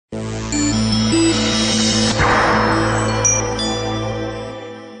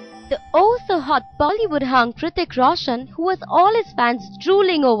hot Bollywood hunk Hrithik Roshan, who has all his fans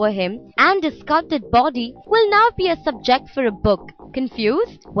drooling over him and his sculpted body, will now be a subject for a book.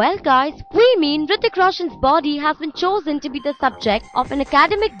 Confused? Well guys, we mean Hrithik Roshan's body has been chosen to be the subject of an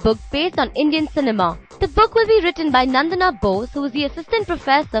academic book based on Indian cinema. The book will be written by Nandana Bose, who is the assistant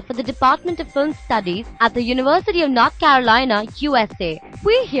professor for the Department of Film Studies at the University of North Carolina, USA.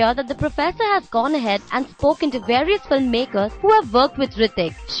 We hear that the professor has gone ahead and spoken to various filmmakers who have worked with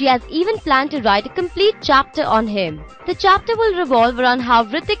Hrithik. She has even planned to write a complete chapter on him. The chapter will revolve around how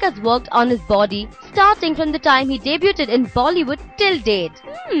Hrithik has worked on his body, starting from the time he debuted in Bollywood till date.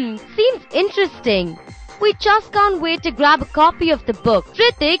 Seems interesting. We just can't wait to grab a copy of the book.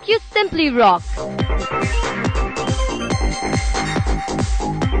 Hrithik, you simply rock!